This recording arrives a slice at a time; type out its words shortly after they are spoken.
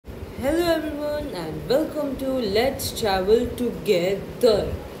Hello everyone and welcome to Let's Travel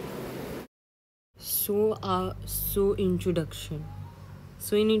Together. So introduction.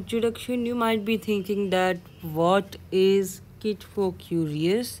 So in introduction you might be thinking that what is Kit for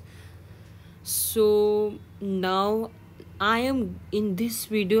Curious? So now I am in this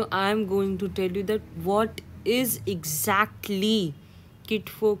video I am going to tell you that what is exactly Kit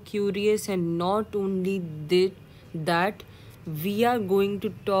for Curious, and not only that we are going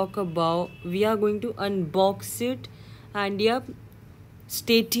to unbox it, and yep,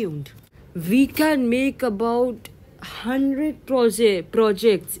 stay tuned. We can make about 100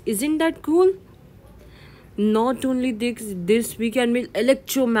 projects. Isn't that cool? Not only this we can make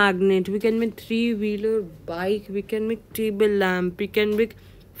electromagnet, we can make three-wheeler bike, we can make table lamp, we can make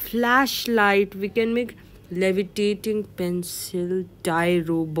flashlight, we can make levitating pencil, tie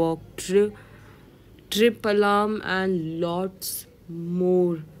robot, trip alarm, and lots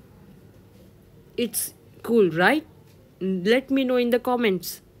more. It's cool, right? Let me know in the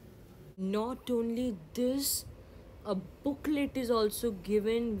comments. Not only this, a booklet is also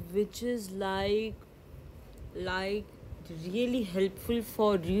given, which is like really helpful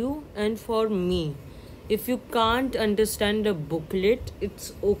for you and for me. If you can't understand the booklet,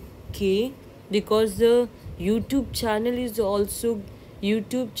 it's okay, because the YouTube channel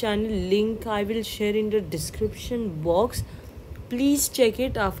link I will share in the description box. Please check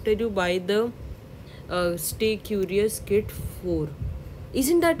it after you buy the Stay Curious Kit 4.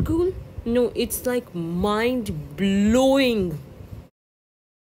 Isn't that cool? No, it's like mind blowing.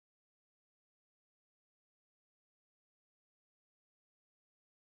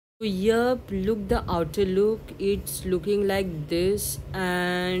 So yep, look the outer look. It's looking like this,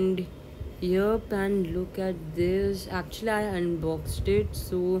 and yep, and look at this. Actually, I unboxed it,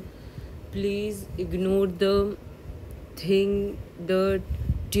 so please ignore the thing, the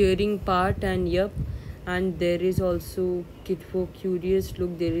tearing part, and yep, and there is also Kit for Curious.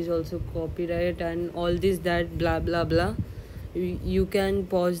 Look, there is also copyright and all this that blah blah blah. You can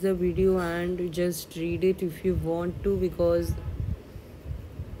pause the video and just read it if you want to, because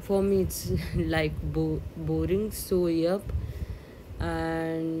for me it's like boring. So yep,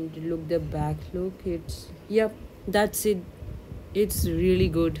 and look the back look, it's yep, that's it. It's really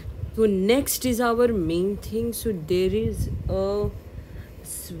good. So next is our main thing. So there is a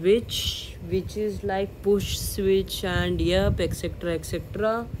switch which is like push switch, and yep, etc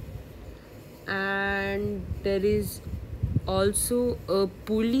etc, and there is also a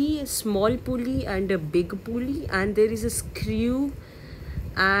pulley, a small pulley and a big pulley, and there is a screw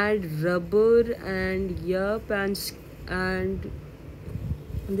and rubber, and yup, and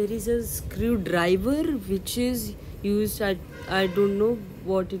there is a screwdriver which is used at, I don't know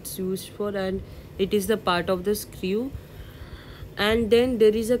what it's used for, and it is the part of the screw. And then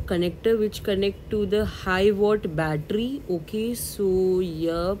there is a connector which connect to the high watt battery. Okay, so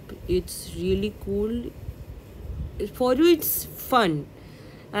yup, it's really cool. For you it's fun.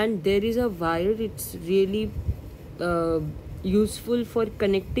 And there is a wire, it's really uh, useful for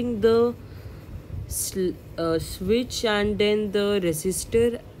connecting the switch and then the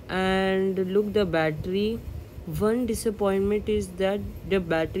resistor. And look the battery. One disappointment is that the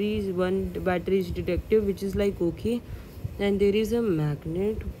battery is defective, which is like okay. And there is a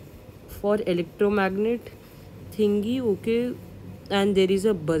magnet for electromagnet thingy. Okay, and there is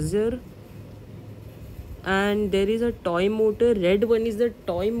a buzzer, and there is a toy motor. Red one is the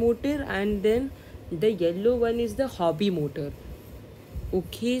toy motor, and then the yellow one is the hobby motor.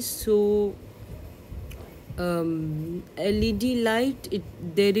 Okay, so LED light,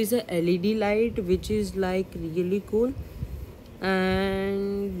 there is a LED light which is like really cool.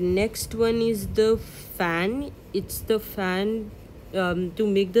 And next one is the fan. It's the fan, to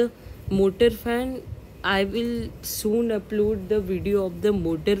make the motor fan. I will soon upload the video of the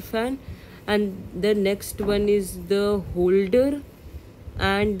motor fan. And the next one is the holder,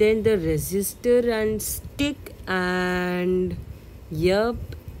 and then the resistor and stick, and yep,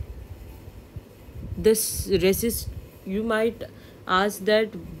 this resist. You might ask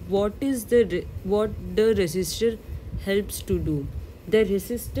that what the resistor helps to do. The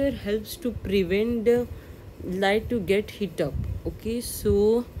resistor helps to prevent the light to get heat up. Okay,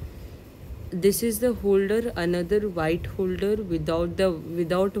 so this is the holder, another white holder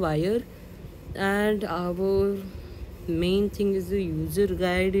without wire. And our main thing is the user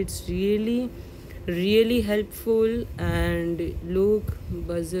guide. It's really helpful. And look,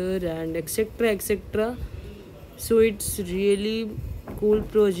 buzzer and etc etc. So it's really cool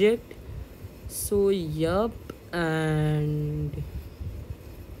project. So yup, and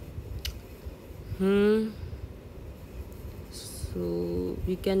So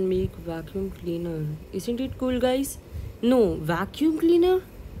we can make vacuum cleaner. Isn't it cool, guys? No, vacuum cleaner?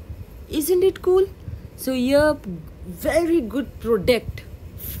 Isn't it cool? So yep, very good product.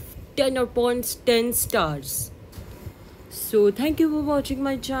 10 upon 10 stars. So thank you for watching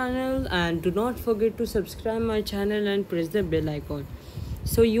my channel, and do not forget to subscribe my channel and press the bell icon.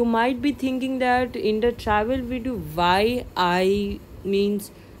 So you might be thinking that in the travel video why I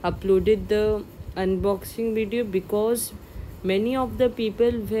means uploaded the unboxing video, because many of the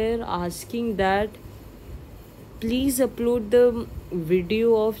people were asking that please upload the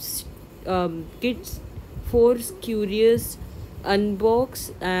video of kids force curious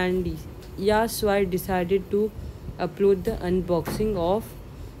unbox, and yeah, so I decided to upload the unboxing of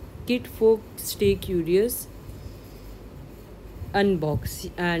kid folk stay curious unbox.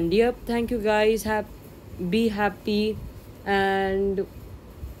 And yep, thank you guys, be happy, and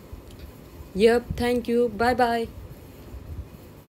yep, thank you, bye bye.